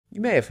You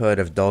may have heard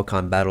of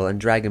Dokkan Battle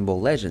and Dragon Ball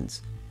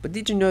Legends, but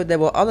did you know there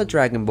were other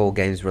Dragon Ball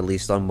games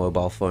released on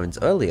mobile phones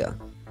earlier?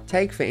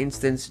 Take for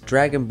instance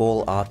Dragon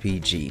Ball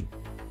RPG,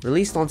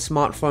 released on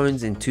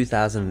smartphones in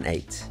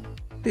 2008.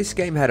 This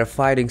game had a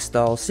fighting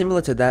style similar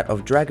to that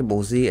of Dragon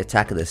Ball Z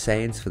Attack of the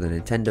Saiyans for the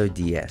Nintendo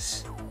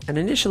DS, and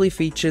initially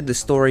featured the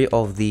story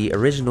of the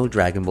original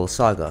Dragon Ball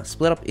saga,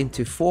 split up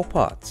into 4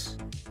 parts.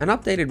 An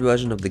updated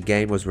version of the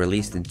game was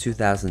released in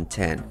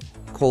 2010,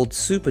 called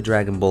Super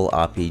Dragon Ball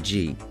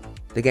RPG.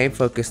 The game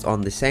focused on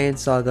the Saiyan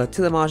saga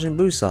to the Majin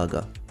Buu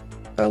saga.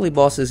 Early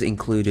bosses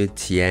included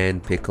Tien,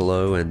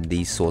 Piccolo, and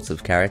these sorts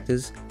of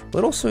characters,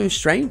 but also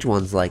strange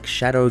ones like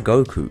Shadow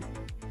Goku.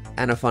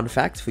 And a fun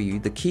fact for you,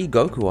 the key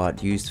Goku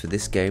art used for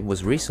this game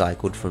was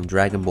recycled from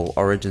Dragon Ball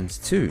Origins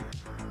 2.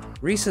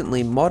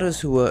 Recently,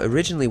 modders who were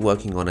originally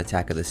working on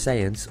Attack of the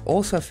Saiyans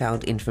also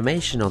found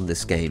information on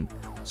this game,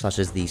 such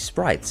as these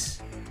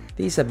sprites.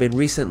 These have been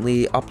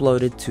recently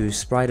uploaded to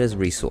Spriter's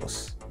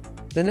resource.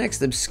 The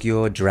next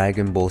obscure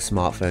Dragon Ball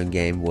smartphone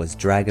game was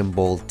Dragon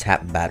Ball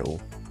Tap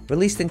Battle,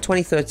 released in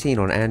 2013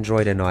 on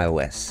Android and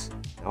iOS.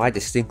 Now, I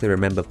distinctly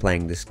remember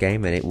playing this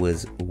game and it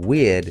was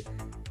weird,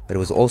 but it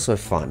was also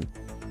fun.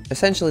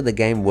 Essentially, the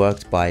game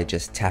worked by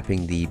just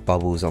tapping the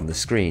bubbles on the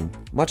screen,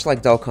 much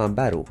like Dokkan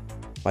Battle.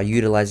 By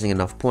utilizing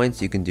enough points,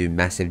 you can do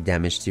massive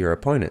damage to your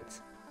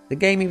opponent. The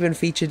game even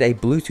featured a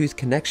Bluetooth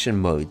connection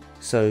mode,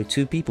 so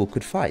 2 people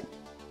could fight.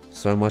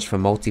 So much for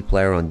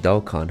multiplayer on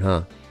Dokkan,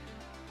 huh?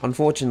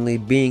 Unfortunately,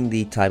 being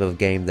the type of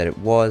game that it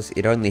was,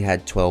 it only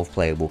had 12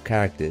 playable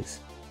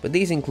characters, but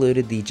these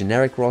included the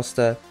generic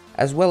roster,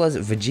 as well as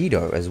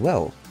Vegito as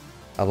well,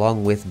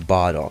 along with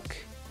Bardock.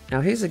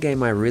 Now here's a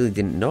game I really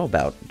didn't know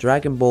about,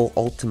 Dragon Ball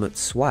Ultimate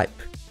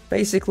Swipe.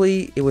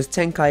 Basically, it was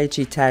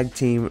Tenkaichi Tag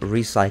Team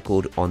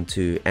recycled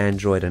onto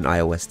Android and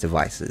iOS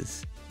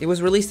devices. It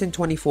was released in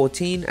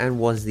 2014 and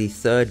was the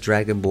 3rd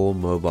Dragon Ball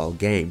mobile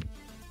game.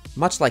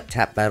 Much like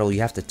Tap Battle,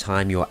 you have to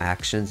time your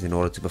actions in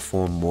order to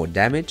perform more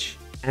damage,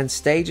 and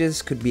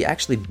stages could be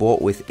actually bought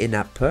with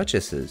in-app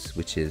purchases,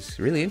 which is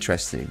really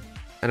interesting.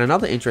 And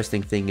another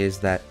interesting thing is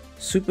that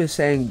Super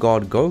Saiyan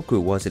God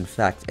Goku was in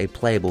fact a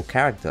playable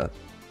character.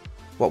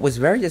 What was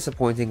very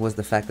disappointing was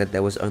the fact that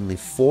there was only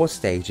 4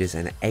 stages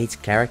and 8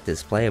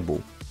 characters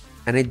playable.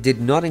 And it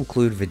did not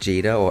include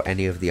Vegeta or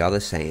any of the other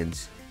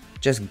Saiyans,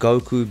 just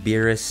Goku,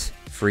 Beerus,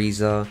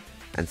 Frieza,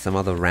 and some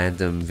other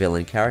random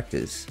villain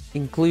characters,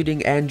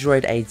 including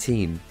Android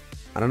 18.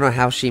 I don't know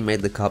how she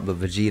made the cut but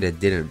Vegeta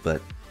didn't,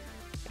 but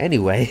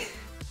anyway,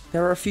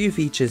 there are a few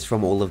features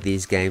from all of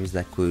these games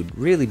that could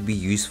really be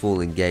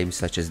useful in games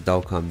such as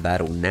Dokkan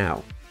Battle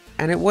now,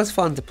 and it was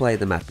fun to play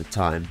them at the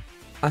time.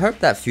 I hope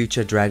that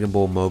future Dragon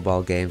Ball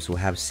mobile games will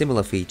have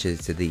similar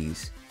features to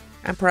these,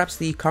 and perhaps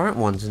the current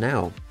ones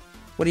now.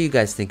 What do you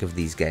guys think of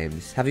these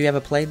games? Have you ever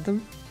played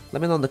them?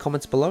 Let me know in the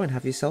comments below and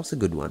have yourselves a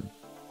good one.